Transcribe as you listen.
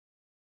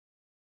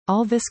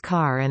Alvis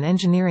Car and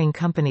Engineering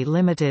Company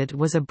Limited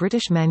was a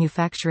British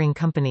manufacturing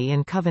company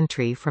in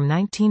Coventry from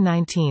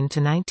 1919 to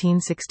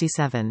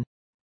 1967.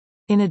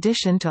 In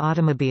addition to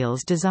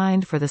automobiles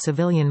designed for the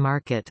civilian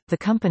market, the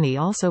company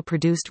also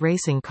produced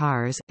racing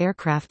cars,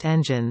 aircraft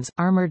engines,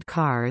 armoured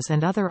cars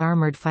and other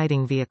armoured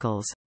fighting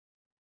vehicles.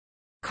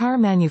 Car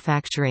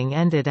manufacturing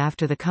ended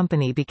after the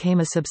company became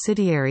a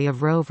subsidiary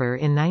of Rover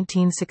in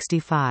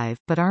 1965,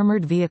 but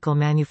armoured vehicle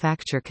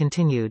manufacture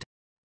continued.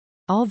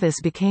 Alvis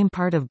became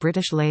part of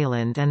British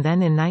Leyland and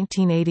then in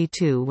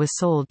 1982 was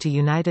sold to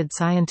United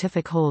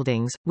Scientific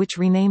Holdings, which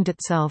renamed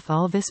itself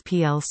Alvis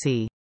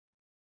plc.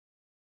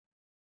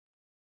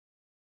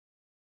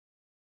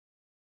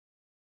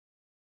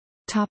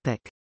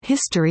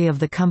 History of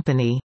the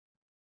company.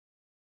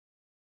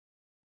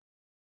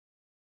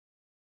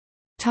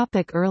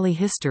 Early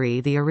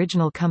history. The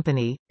original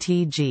company,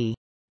 T.G.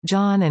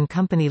 John and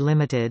Company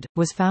Limited,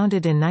 was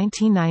founded in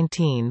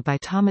 1919 by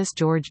Thomas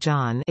George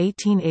John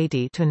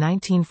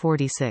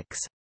 (1880–1946).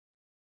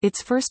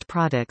 Its first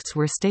products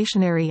were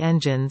stationary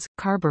engines,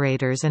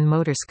 carburetors and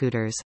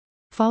motorscooters.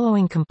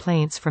 Following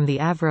complaints from the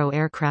Avro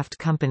Aircraft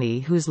Company,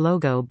 whose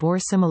logo bore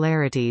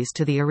similarities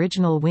to the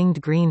original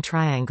winged green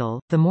triangle,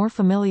 the more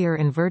familiar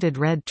inverted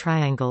red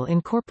triangle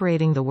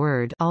incorporating the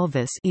word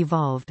Alvis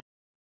evolved.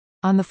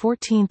 On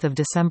 14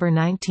 December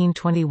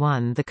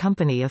 1921 the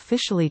company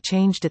officially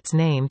changed its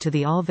name to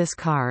the Alvis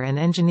Car and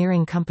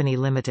Engineering Company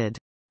Limited.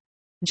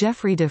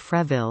 Geoffrey de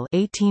Freville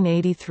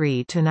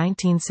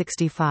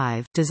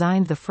 (1883–1965)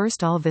 designed the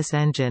first Alvis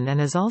engine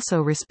and is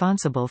also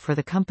responsible for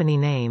the company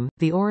name.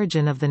 The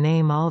origin of the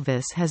name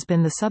Alvis has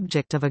been the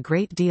subject of a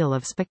great deal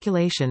of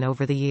speculation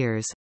over the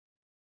years.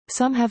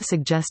 Some have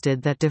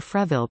suggested that de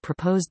Freville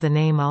proposed the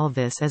name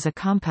Alvis as a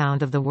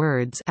compound of the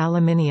words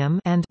aluminium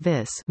and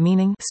vis,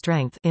 meaning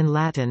strength in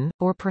Latin,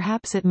 or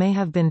perhaps it may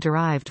have been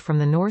derived from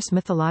the Norse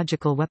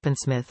mythological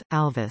weaponsmith,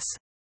 Alvis.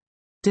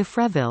 De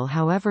Freville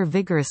however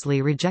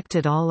vigorously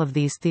rejected all of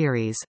these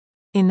theories.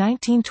 In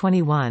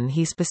 1921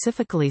 he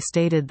specifically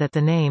stated that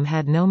the name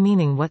had no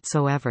meaning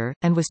whatsoever,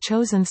 and was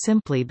chosen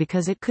simply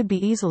because it could be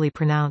easily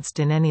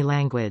pronounced in any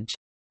language.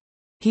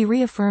 He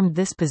reaffirmed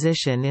this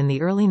position in the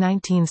early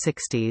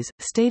 1960s,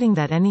 stating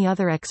that any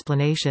other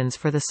explanations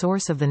for the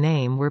source of the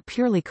name were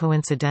purely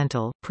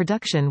coincidental.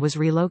 Production was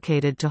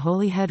relocated to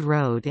Holyhead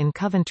Road in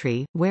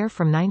Coventry, where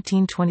from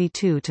 1922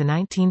 to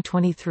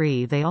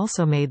 1923 they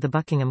also made the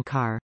Buckingham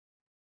car.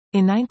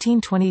 In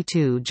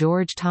 1922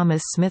 George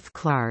Thomas Smith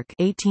Clark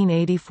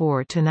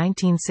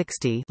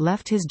 (1884–1960)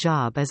 left his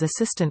job as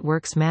assistant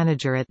works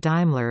manager at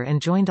Daimler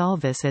and joined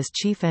Alvis as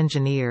chief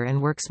engineer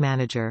and works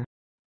manager.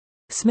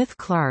 Smith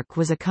Clark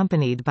was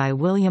accompanied by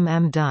William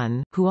M.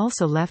 Dunn, who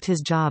also left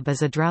his job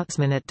as a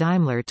draughtsman at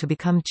Daimler to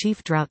become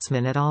chief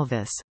draughtsman at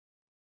Alvis.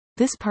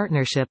 This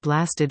partnership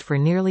lasted for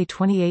nearly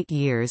 28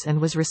 years and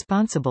was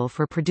responsible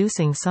for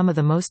producing some of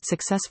the most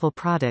successful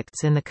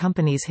products in the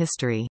company's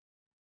history.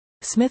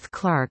 Smith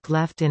Clark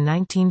left in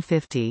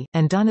 1950,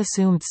 and Dunn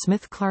assumed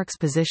Smith Clark's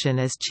position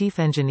as chief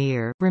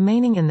engineer,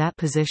 remaining in that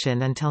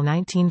position until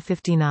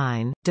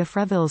 1959. De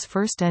Freville's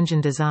first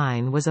engine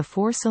design was a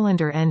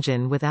four-cylinder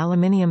engine with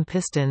aluminium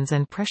pistons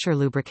and pressure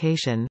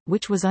lubrication,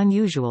 which was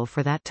unusual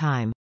for that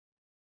time.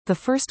 The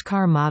first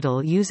car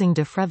model using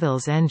de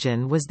Freville's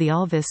engine was the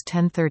Alvis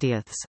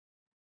 10/30.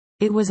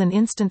 It was an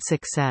instant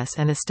success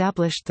and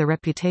established the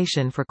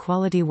reputation for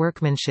quality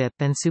workmanship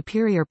and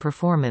superior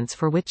performance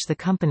for which the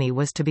company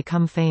was to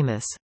become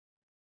famous.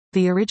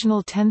 The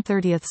original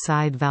 10/30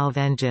 side valve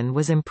engine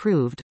was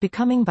improved,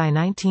 becoming by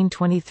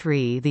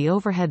 1923 the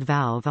overhead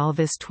valve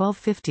Alvis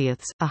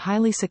 12/50, a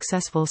highly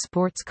successful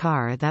sports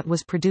car that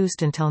was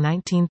produced until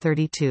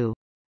 1932.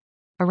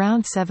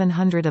 Around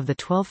 700 of the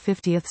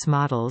 12/50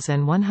 models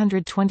and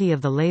 120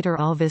 of the later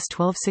Alvis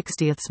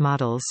 12/60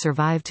 models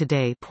survive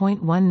today.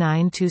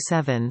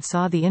 1927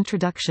 saw the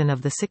introduction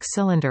of the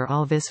six-cylinder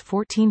Alvis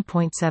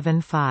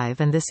 14.75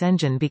 and this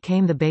engine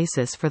became the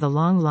basis for the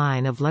long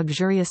line of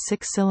luxurious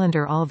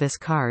six-cylinder Alvis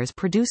cars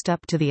produced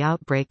up to the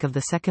outbreak of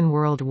the Second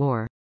World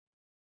War.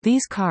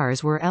 These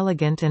cars were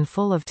elegant and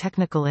full of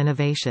technical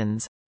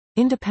innovations.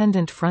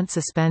 Independent front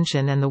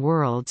suspension and the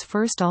world's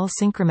first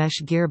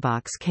all-synchromesh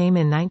gearbox came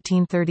in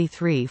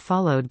 1933,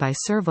 followed by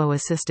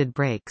servo-assisted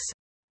brakes.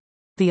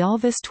 The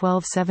Alvis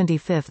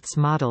 12/75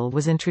 model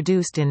was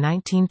introduced in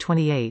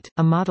 1928,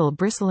 a model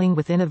bristling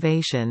with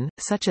innovation,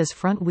 such as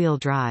front-wheel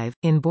drive,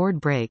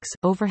 inboard brakes,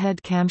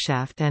 overhead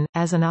camshaft and,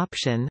 as an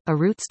option, a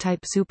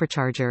Roots-type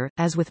supercharger.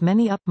 As with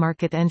many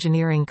upmarket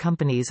engineering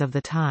companies of the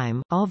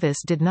time, Alvis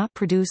did not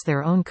produce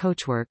their own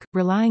coachwork,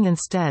 relying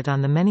instead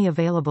on the many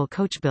available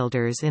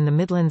coachbuilders in the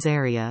Midlands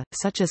area,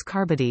 such as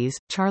Carbodies,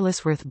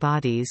 Charlesworth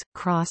Bodies,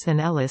 Cross and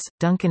Ellis,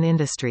 Duncan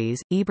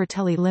Industries,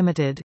 Ebertelli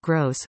Limited,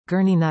 Gross,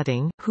 Gurney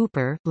Nutting,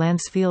 Hooper,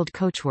 Lansfield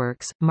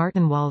Coachworks,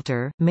 Martin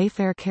Walter,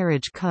 Mayfair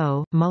Carriage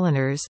Co.,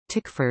 Mulliners,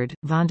 Tickford,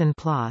 Vanden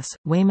Plas,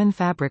 Wayman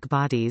Fabric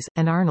Bodies,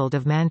 and Arnold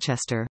of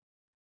Manchester.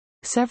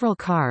 Several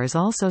cars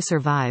also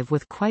survive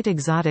with quite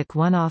exotic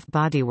one-off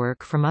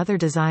bodywork from other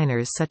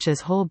designers such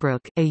as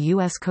Holbrook, a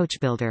U.S.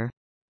 coachbuilder.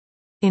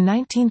 In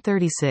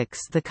 1936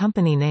 the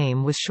company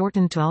name was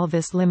shortened to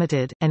Alvis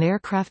Limited, and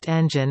aircraft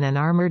engine and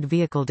armored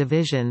vehicle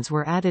divisions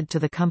were added to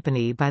the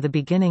company by the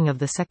beginning of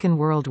the Second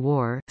World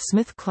War.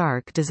 Smith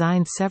Clark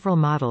designed several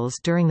models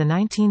during the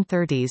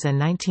 1930s and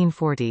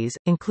 1940s,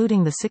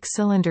 including the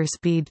six-cylinder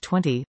Speed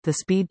 20, the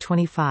Speed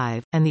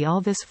 25, and the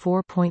Alvis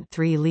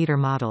 4.3-liter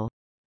model.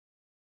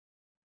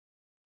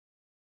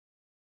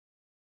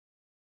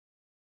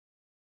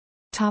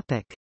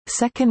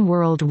 Second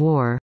World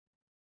War.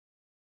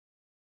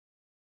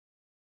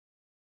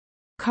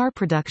 Car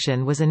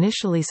production was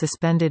initially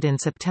suspended in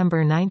September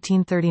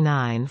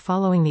 1939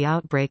 following the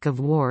outbreak of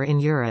war in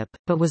Europe,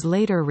 but was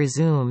later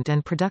resumed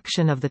and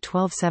production of the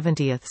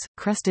 12/70ths,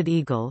 Crested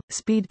Eagle,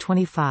 Speed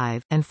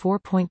 25, and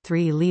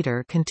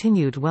 4.3-liter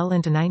continued well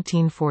into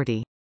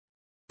 1940.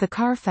 The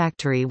car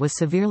factory was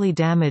severely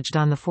damaged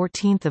on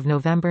 14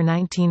 November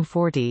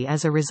 1940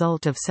 as a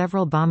result of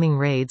several bombing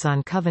raids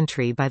on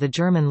Coventry by the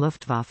German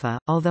Luftwaffe,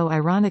 although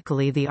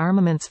ironically the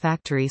armaments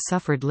factory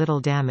suffered little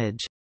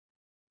damage.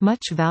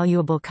 Much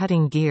valuable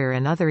cutting gear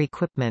and other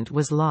equipment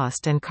was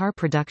lost and car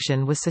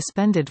production was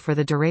suspended for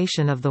the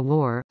duration of the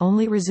war,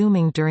 only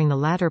resuming during the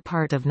latter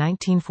part of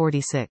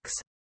 1946.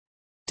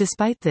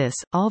 Despite this,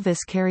 Alvis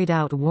carried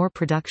out war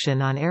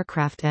production on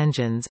aircraft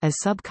engines as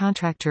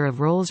subcontractor of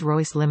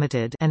Rolls-Royce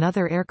Limited and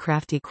other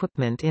aircraft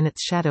equipment in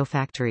its shadow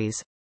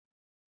factories.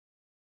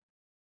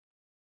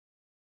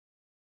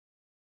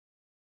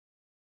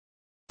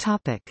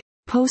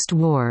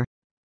 Post-war.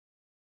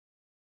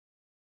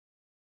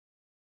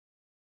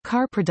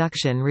 Car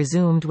production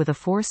resumed with a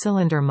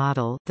four-cylinder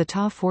model, the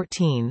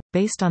TA-14,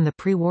 based on the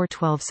pre-war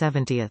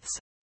 12/70ths.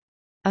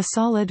 A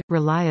solid,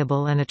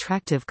 reliable and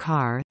attractive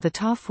car, the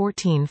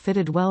TA-14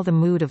 fitted well the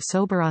mood of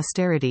sober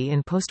austerity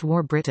in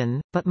post-war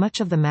Britain, but much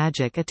of the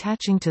magic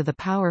attaching to the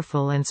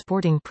powerful and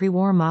sporting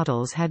pre-war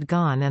models had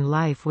gone and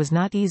life was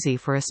not easy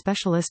for a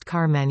specialist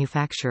car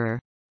manufacturer.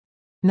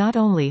 Not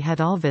only had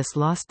Alvis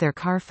lost their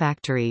car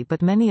factory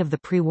but many of the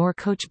pre-war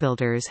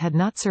coachbuilders had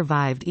not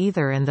survived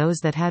either and those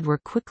that had were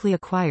quickly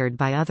acquired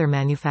by other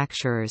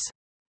manufacturers.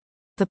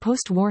 The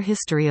post-war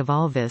history of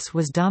Alvis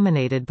was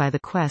dominated by the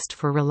quest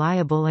for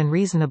reliable and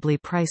reasonably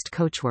priced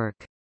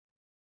coachwork.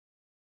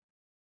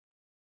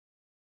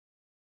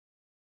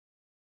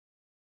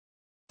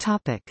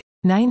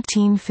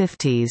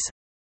 1950s.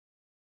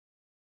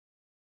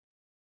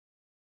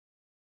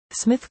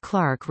 Smith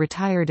Clark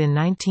retired in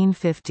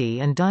 1950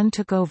 and Dunn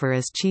took over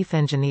as chief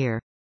engineer.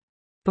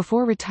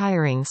 Before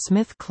retiring,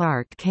 Smith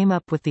Clark came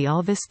up with the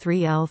Alvis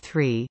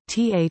 3L3,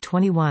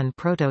 TA-21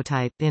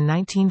 prototype in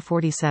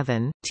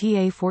 1947,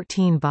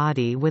 TA-14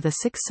 body with a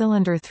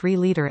six-cylinder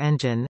 3-liter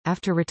engine.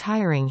 After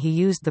retiring he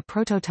used the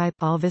prototype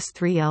Alvis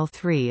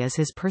 3L3 as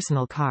his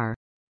personal car.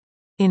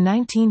 In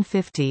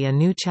 1950 a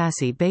new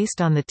chassis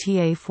based on the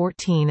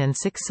TA-14 and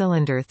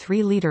six-cylinder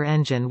 3-liter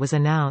engine was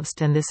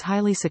announced and this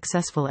highly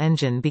successful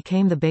engine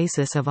became the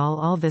basis of all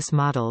Alvis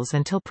models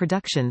until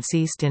production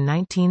ceased in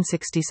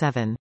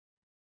 1967.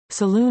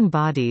 Saloon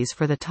bodies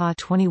for the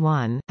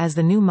TA-21, as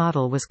the new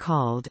model was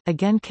called,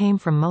 again came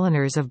from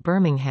Mulliners of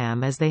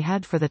Birmingham as they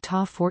had for the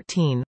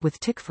TA-14, with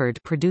Tickford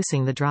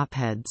producing the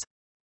dropheads.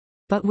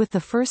 But with the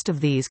first of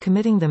these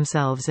committing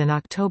themselves in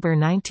October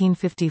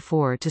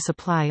 1954 to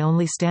supply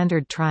only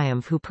standard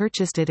Triumph who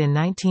purchased it in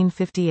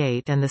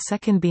 1958 and the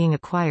second being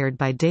acquired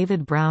by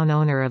David Brown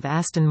owner of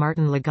Aston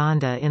Martin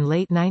Lagonda in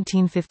late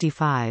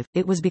 1955,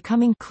 it was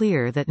becoming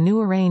clear that new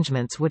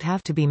arrangements would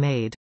have to be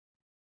made.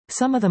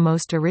 Some of the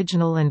most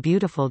original and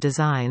beautiful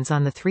designs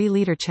on the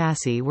 3-liter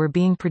chassis were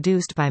being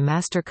produced by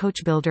master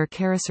coachbuilder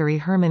Carrosserie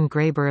Hermann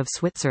Graber of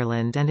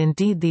Switzerland and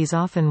indeed these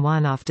often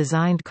one-off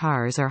designed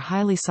cars are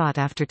highly sought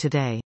after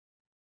today.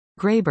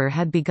 Graber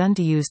had begun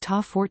to use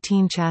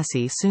TA-14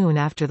 chassis soon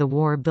after the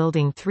war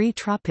building 3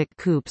 Tropic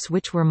coupes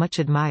which were much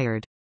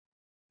admired.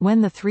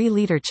 When the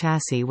 3-liter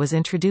chassis was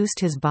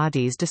introduced his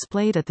bodies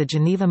displayed at the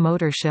Geneva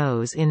Motor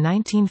Shows in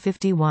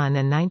 1951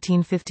 and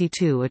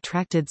 1952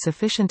 attracted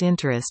sufficient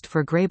interest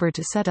for Graber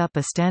to set up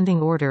a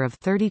standing order of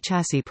 30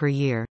 chassis per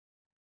year.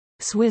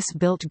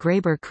 Swiss-built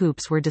Graber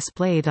coupes were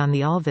displayed on the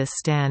Alvis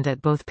stand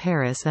at both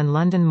Paris and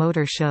London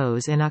Motor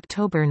Shows in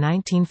October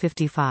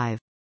 1955.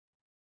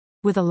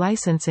 With a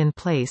license in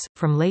place,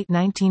 from late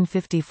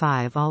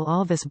 1955 all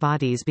Alvis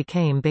bodies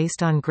became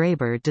based on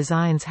Graber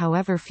designs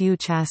however few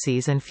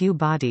chassis and few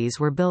bodies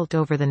were built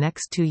over the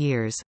next 2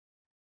 years.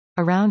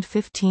 Around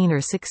 15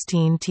 or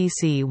 16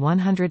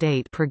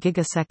 TC-108 per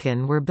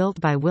gigasecond were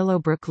built by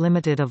Willowbrook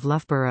Limited of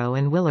Loughborough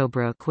and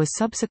Willowbrook was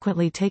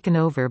subsequently taken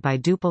over by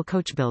Dupel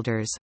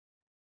Coachbuilders.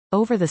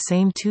 Over the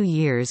same 2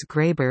 years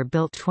Graber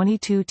built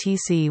 22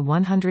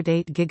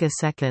 TC-108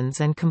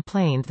 gigaseconds and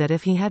complained that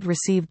if he had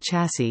received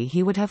chassis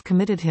he would have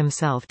committed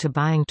himself to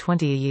buying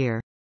 20 a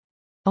year.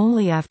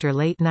 Only after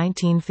late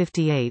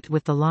 1958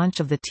 with the launch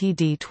of the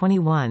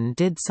TD-21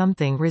 did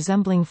something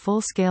resembling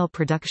full-scale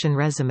production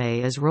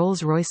resume as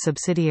Rolls-Royce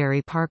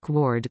subsidiary Park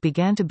Ward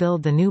began to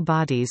build the new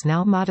bodies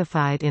now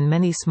modified in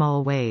many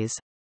small ways.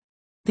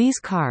 These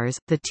cars,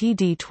 the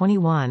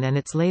TD21 and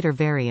its later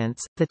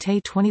variants, the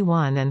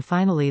TE21 and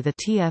finally the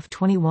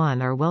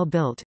TF21 are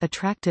well-built,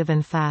 attractive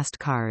and fast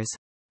cars.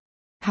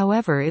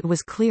 However, it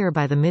was clear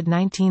by the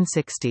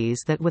mid-1960s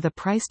that with a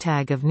price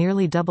tag of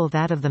nearly double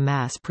that of the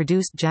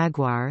mass-produced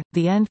Jaguar,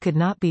 the end could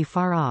not be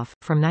far off.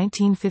 From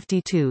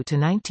 1952 to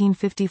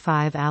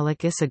 1955, Alec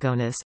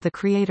Issigonis, the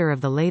creator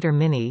of the later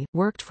Mini,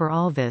 worked for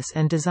Alvis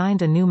and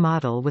designed a new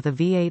model with a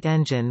V8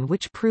 engine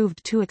which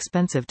proved too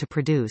expensive to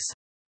produce.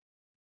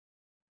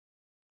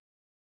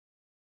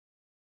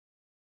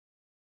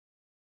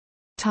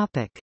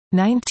 Topic: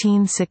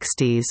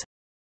 1960s.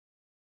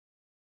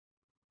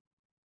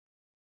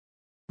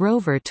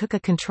 Rover took a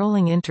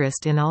controlling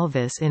interest in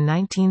Alvis in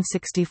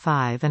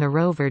 1965 and a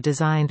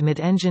Rover-designed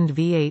mid-engined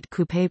V8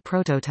 coupe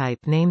prototype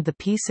named the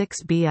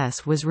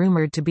P6BS was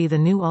rumoured to be the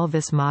new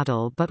Alvis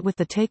model, but with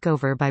the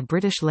takeover by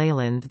British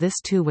Leyland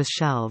this too was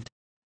shelved.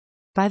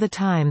 By the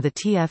time the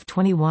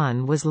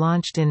TF21 was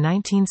launched in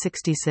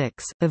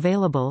 1966,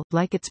 available,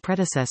 like its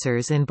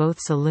predecessors in both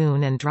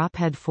saloon and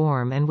drophead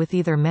form and with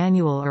either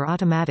manual or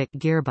automatic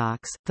gearbox,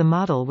 the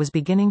model was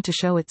beginning to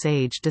show its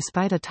age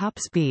despite a top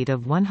speed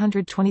of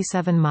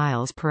 127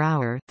 miles per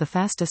hour, the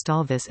fastest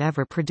Alvis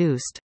ever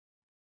produced.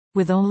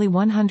 With only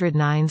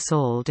 109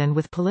 sold and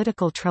with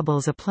political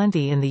troubles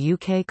aplenty in the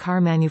UK car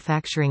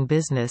manufacturing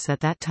business at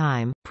that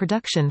time,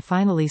 production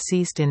finally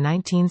ceased in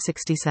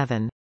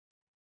 1967.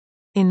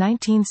 In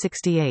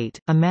 1968,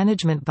 a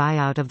management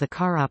buyout of the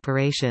car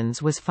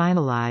operations was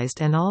finalized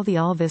and all the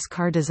Alvis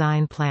car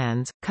design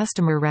plans,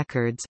 customer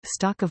records,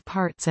 stock of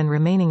parts and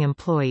remaining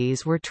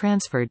employees were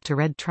transferred to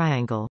Red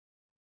Triangle.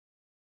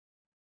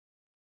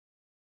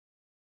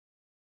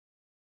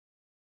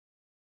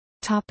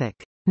 Topic: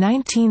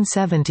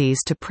 1970s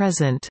to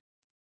present.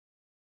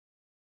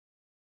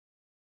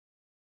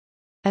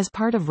 As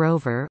part of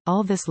Rover,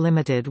 Alvis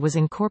Limited was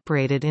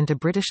incorporated into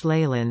British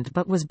Leyland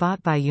but was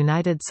bought by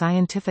United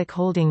Scientific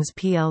Holdings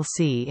plc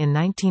in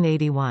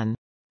 1981.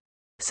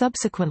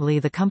 Subsequently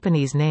the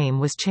company's name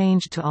was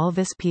changed to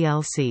Alvis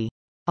plc.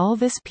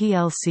 Alvis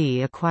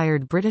plc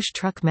acquired British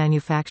truck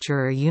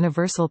manufacturer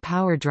Universal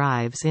Power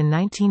Drives in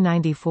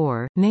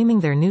 1994,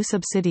 naming their new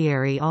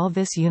subsidiary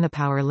Alvis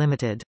Unipower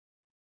Limited.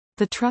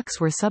 The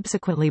trucks were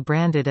subsequently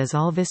branded as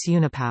Alvis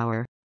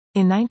Unipower.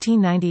 In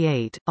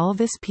 1998,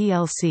 Alvis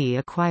plc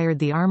acquired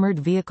the armoured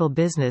vehicle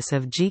business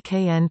of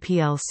GKN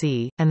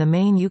plc, and the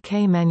main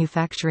UK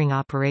manufacturing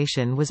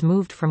operation was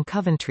moved from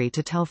Coventry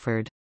to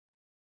Telford.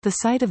 The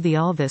site of the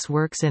Alvis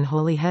works in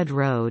Holyhead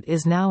Road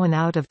is now an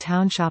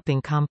out-of-town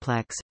shopping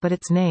complex, but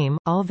its name,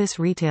 Alvis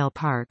Retail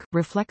Park,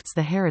 reflects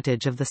the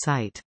heritage of the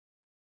site.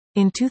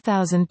 In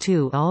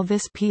 2002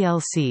 Alvis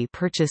plc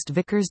purchased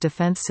Vickers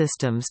Defence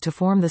Systems to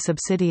form the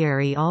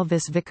subsidiary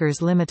Alvis Vickers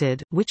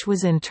Limited, which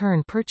was in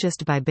turn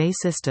purchased by Bay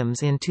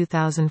Systems in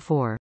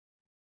 2004.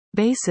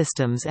 Bay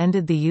Systems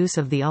ended the use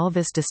of the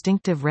Alvis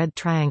distinctive Red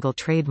Triangle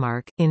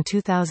trademark. In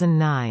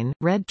 2009,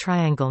 Red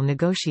Triangle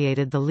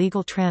negotiated the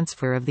legal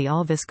transfer of the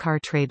Alvis car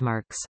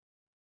trademarks.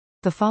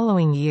 The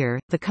following year,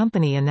 the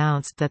company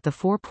announced that the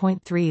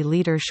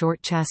 4.3-litre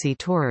short chassis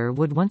Tourer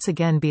would once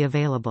again be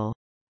available.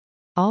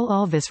 All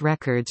Alvis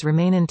records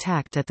remain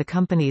intact at the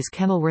company's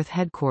Kenilworth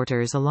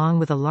headquarters along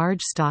with a large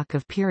stock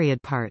of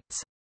period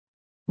parts.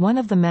 One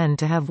of the men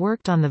to have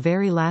worked on the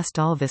very last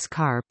Alvis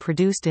car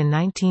produced in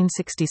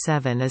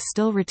 1967 is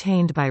still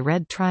retained by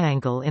Red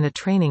Triangle in a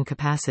training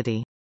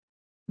capacity.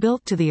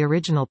 Built to the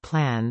original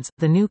plans,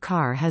 the new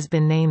car has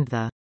been named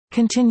the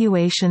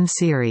Continuation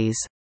Series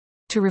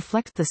to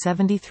reflect the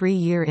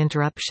 73-year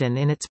interruption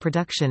in its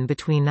production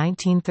between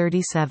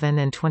 1937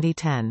 and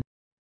 2010.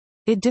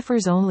 It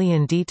differs only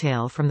in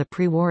detail from the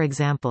pre-war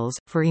examples.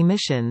 For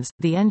emissions,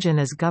 the engine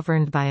is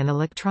governed by an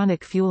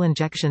electronic fuel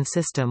injection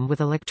system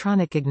with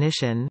electronic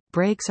ignition,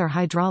 brakes are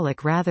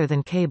hydraulic rather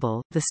than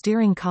cable, the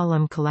steering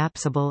column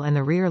collapsible and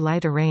the rear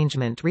light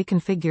arrangement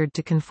reconfigured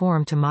to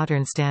conform to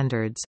modern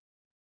standards.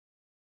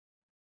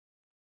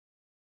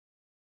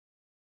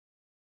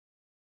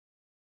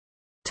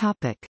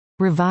 Topic: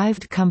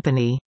 Revived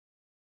company.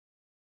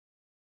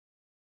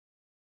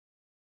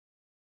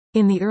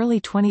 In the early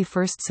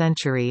 21st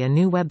century a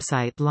new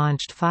website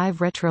launched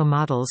 5 retro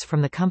models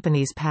from the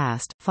company's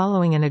past,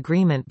 following an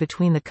agreement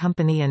between the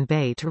company and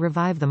Bay to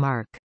revive the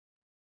mark.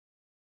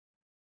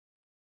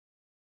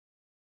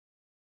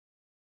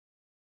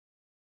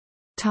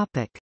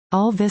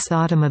 Alvis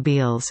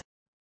automobiles.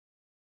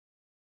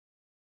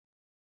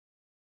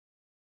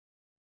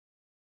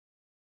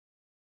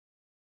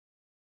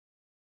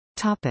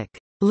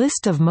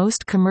 List of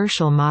most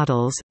commercial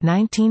models,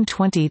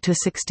 1920 to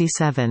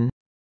 67.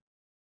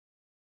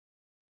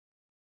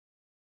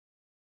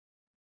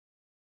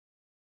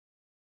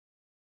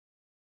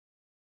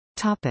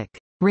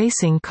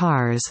 Racing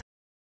cars.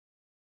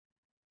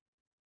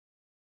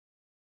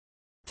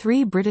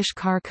 3 British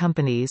car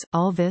companies,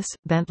 Alvis,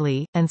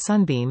 Bentley, and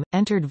Sunbeam,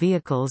 entered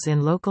vehicles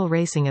in local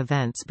racing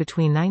events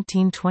between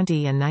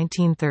 1920 and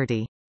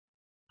 1930.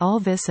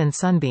 Alvis and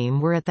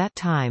Sunbeam were at that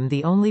time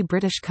the only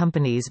British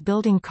companies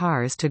building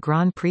cars to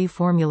Grand Prix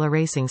Formula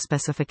racing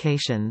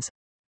specifications.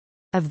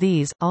 Of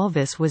these,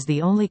 Alvis was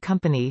the only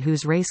company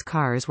whose race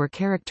cars were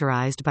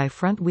characterized by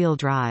front-wheel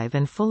drive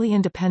and fully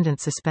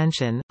independent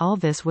suspension.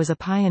 Alvis was a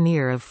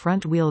pioneer of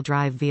front-wheel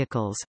drive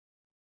vehicles.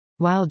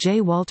 While J.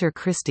 Walter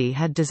Christie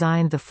had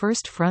designed the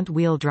first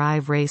front-wheel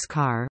drive race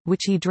car,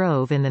 which he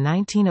drove in the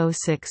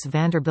 1906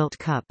 Vanderbilt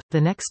Cup,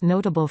 the next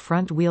notable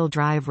front-wheel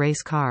drive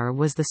race car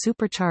was the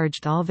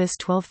supercharged Alvis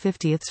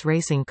 1250ths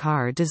racing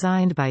car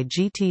designed by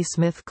G. T.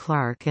 Smith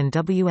Clark and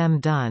W. M.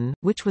 Dunn,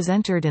 which was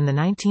entered in the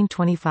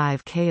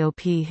 1925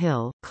 KOP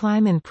Hill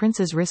climb in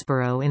Prince's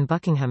Risborough in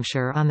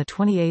Buckinghamshire on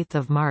 28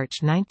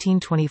 March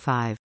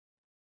 1925.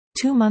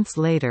 2 months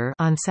later,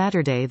 on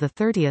Saturday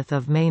 30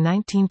 May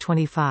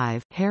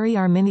 1925, Harry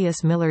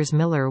Arminius Miller's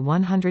Miller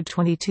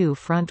 122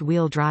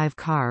 front-wheel drive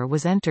car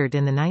was entered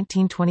in the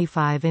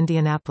 1925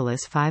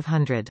 Indianapolis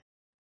 500.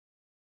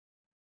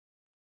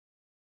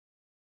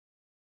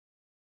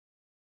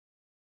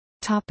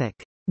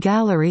 Topic: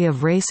 Gallery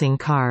of racing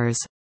cars.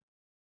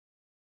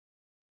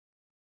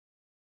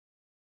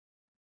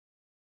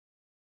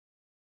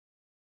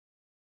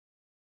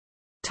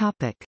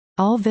 Topic: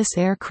 Alvis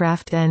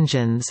aircraft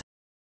engines.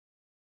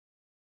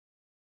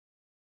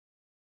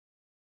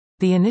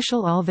 The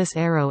initial Alvis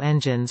Aero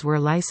engines were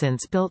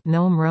license-built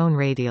Gnome-Rhone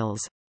radials.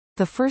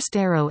 The first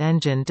Aero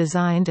engine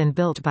designed and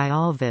built by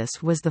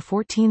Alvis was the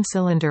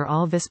 14-cylinder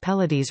Alvis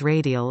Pellades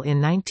radial in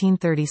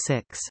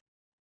 1936.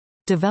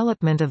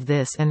 Development of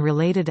this and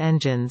related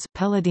engines,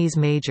 Pellades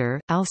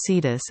Major,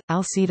 Alcetus,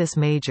 Alcetus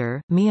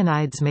Major,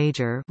 Meonides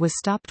Major, was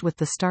stopped with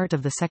the start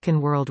of the Second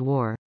World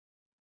War.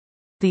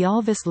 The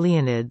Alvis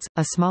Leonids,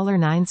 a smaller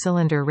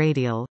 9-cylinder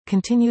radial,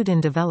 continued in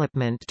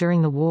development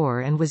during the war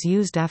and was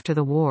used after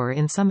the war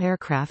in some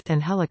aircraft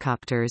and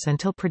helicopters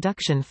until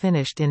production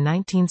finished in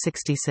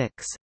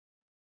 1966.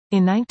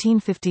 In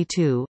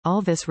 1952,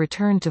 Alvis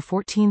returned to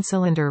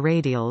 14-cylinder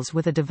radials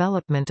with a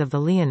development of the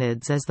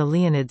Leonids as the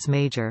Leonids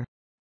Major.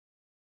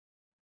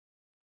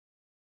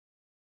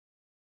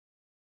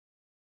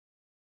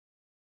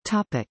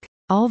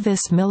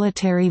 Alvis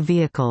military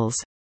vehicles.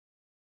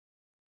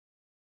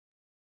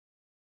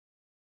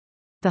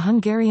 The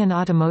Hungarian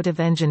automotive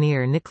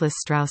engineer Nicholas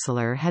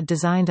Straussler had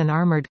designed an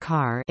armored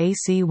car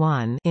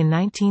AC-1 in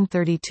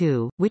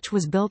 1932, which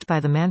was built by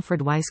the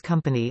Manfred Weiss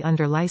Company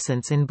under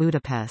license in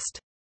Budapest.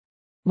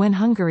 When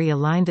Hungary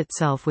aligned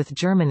itself with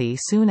Germany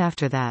soon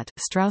after that,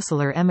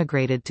 Straussler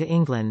emigrated to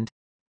England.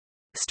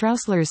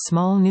 Straussler's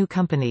small new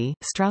company,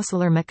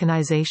 Straussler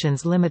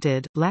Mechanizations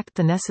Limited, lacked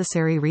the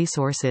necessary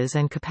resources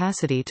and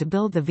capacity to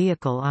build the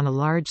vehicle on a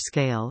large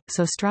scale,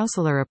 so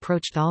Straussler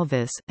approached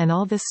Alvis, and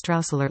Alvis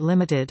Straussler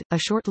Limited, a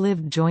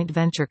short-lived joint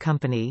venture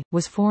company,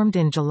 was formed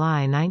in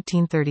July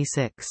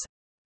 1936.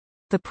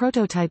 The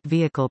prototype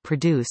vehicle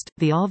produced,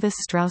 the Alvis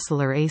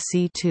Straussler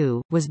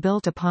AC-2, was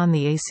built upon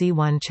the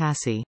AC-1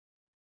 chassis.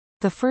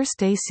 The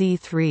first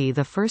AC-3,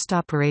 the first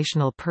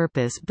operational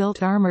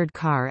purpose-built armored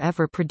car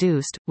ever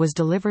produced, was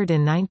delivered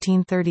in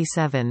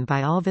 1937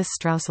 by Alvis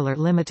Straussler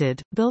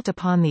Limited, built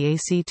upon the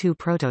AC-2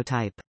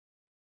 prototype.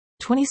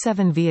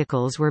 27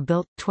 vehicles were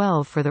built,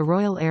 12 for the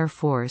Royal Air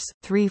Force,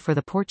 3 for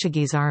the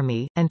Portuguese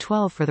Army, and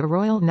 12 for the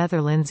Royal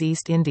Netherlands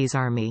East Indies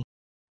Army.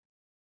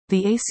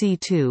 The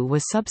AC-2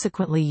 was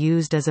subsequently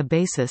used as a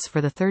basis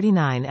for the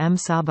 39M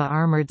Saba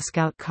armoured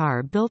scout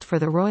car built for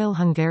the Royal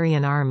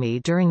Hungarian Army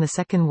during the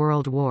Second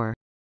World War.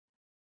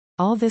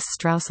 Alvis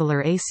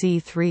Straussler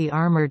AC-3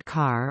 armoured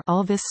car,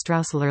 Alvis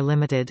Straussler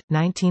Limited,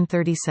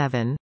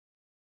 1937.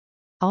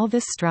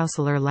 Alvis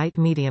Straussler light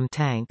medium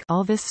tank,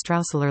 Alvis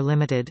Straussler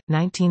Limited,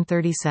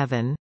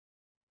 1937.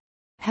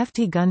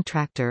 Hefty gun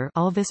tractor,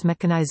 Alvis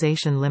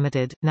Mechanization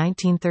Limited,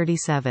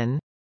 1937.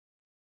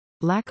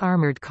 Lack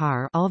armored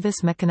car,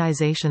 Alvis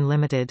Mechanization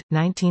Limited,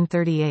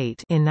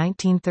 1938. In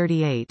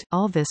 1938,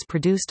 Alvis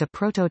produced a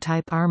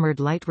prototype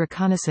armored light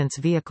reconnaissance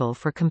vehicle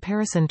for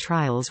comparison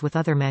trials with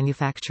other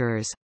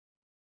manufacturers.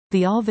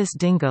 The Alvis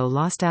Dingo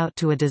lost out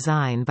to a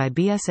design by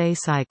BSA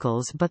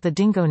Cycles, but the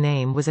Dingo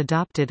name was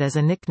adopted as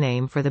a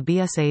nickname for the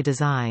BSA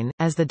design,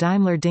 as the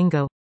Daimler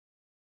Dingo.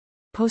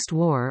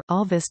 Post-war,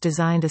 Alvis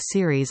designed a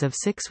series of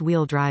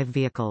six-wheel drive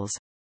vehicles.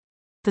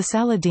 The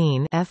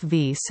Saladin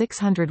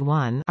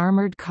FV601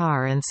 armored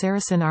car and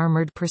Saracen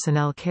armored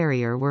personnel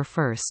carrier were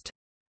first.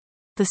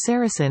 The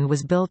Saracen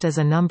was built as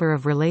a number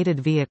of related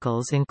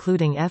vehicles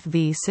including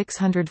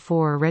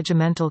FV604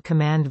 Regimental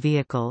Command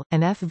Vehicle,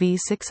 and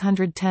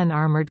FV610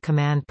 Armored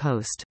Command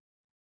Post.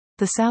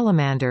 The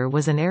Salamander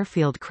was an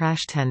airfield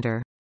crash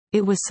tender.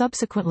 It was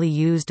subsequently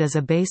used as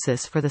a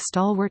basis for the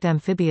stalwart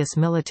amphibious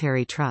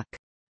military truck.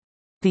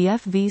 The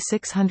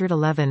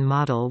FV611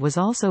 model was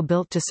also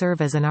built to serve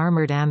as an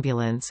armored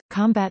ambulance,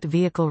 combat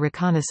vehicle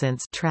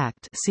reconnaissance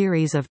tracked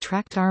series of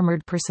tracked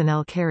armored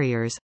personnel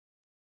carriers.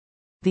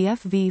 The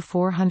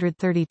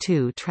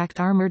FV432 tracked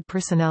armored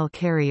personnel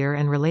carrier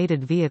and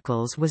related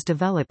vehicles was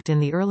developed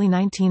in the early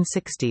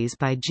 1960s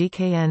by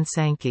GKN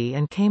Sankey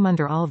and came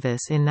under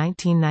Alvis in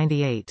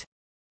 1998.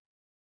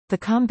 The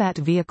combat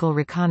vehicle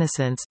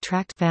reconnaissance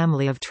tracked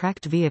family of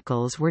tracked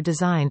vehicles were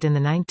designed in the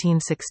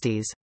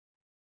 1960s.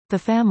 The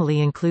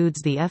family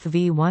includes the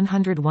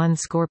FV-101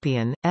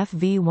 Scorpion,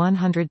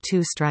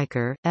 FV-102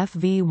 Striker,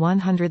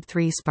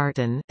 FV-103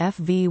 Spartan,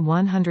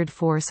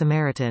 FV-104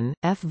 Samaritan,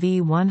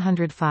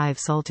 FV-105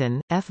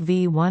 Sultan,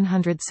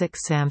 FV-106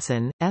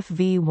 Samson,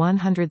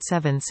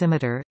 FV-107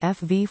 Scimitar,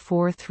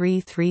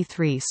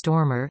 FV-4333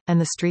 Stormer, and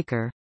the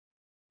Streaker.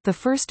 The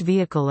first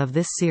vehicle of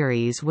this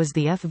series was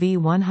the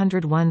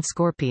FV-101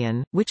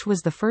 Scorpion, which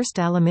was the first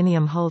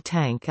aluminium hull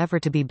tank ever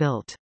to be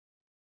built.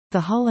 The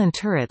hull and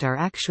turret are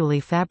actually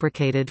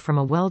fabricated from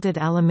a welded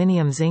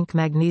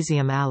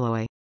aluminium-zinc-magnesium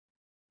alloy.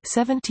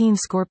 17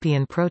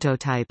 Scorpion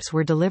prototypes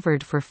were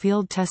delivered for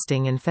field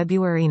testing in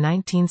February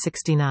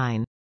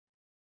 1969.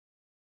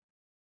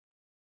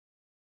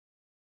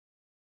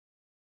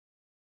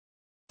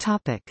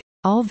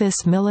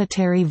 Alvis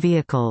military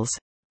vehicles.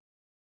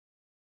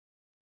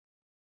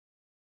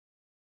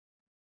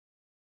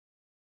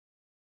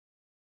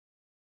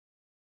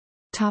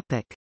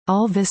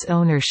 Alvis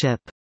ownership.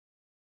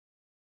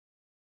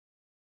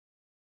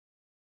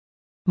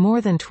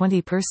 More than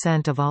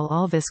 20% of all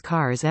Alvis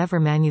cars ever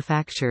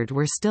manufactured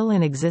were still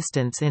in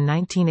existence in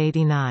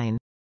 1989.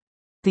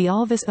 The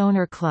Alvis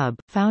Owner Club,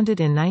 founded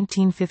in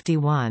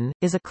 1951,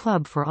 is a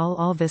club for all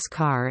Alvis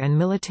car and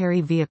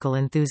military vehicle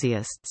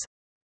enthusiasts.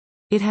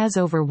 It has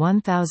over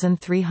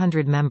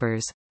 1,300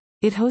 members.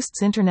 It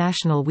hosts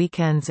international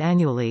weekends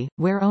annually,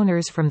 where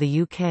owners from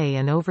the UK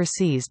and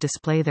overseas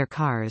display their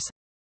cars.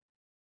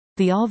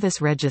 The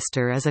Alvis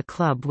Register is a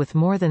club with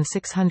more than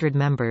 600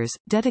 members,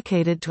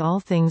 dedicated to all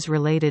things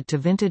related to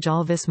vintage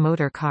Alvis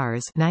motor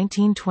cars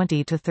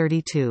 1920 to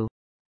 32.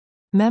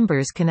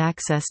 Members can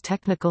access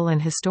technical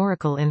and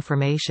historical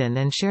information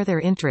and share their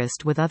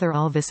interest with other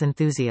Alvis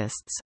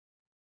enthusiasts.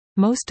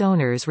 Most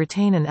owners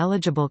retain an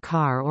eligible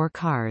car or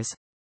cars.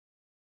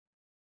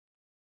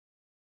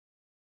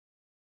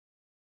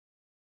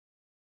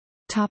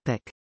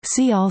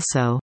 See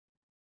also: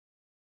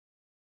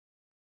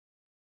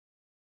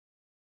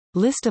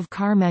 List of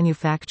car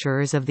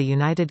manufacturers of the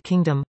United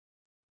Kingdom,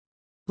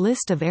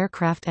 List of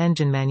aircraft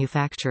engine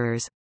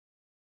manufacturers.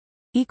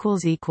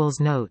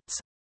 Notes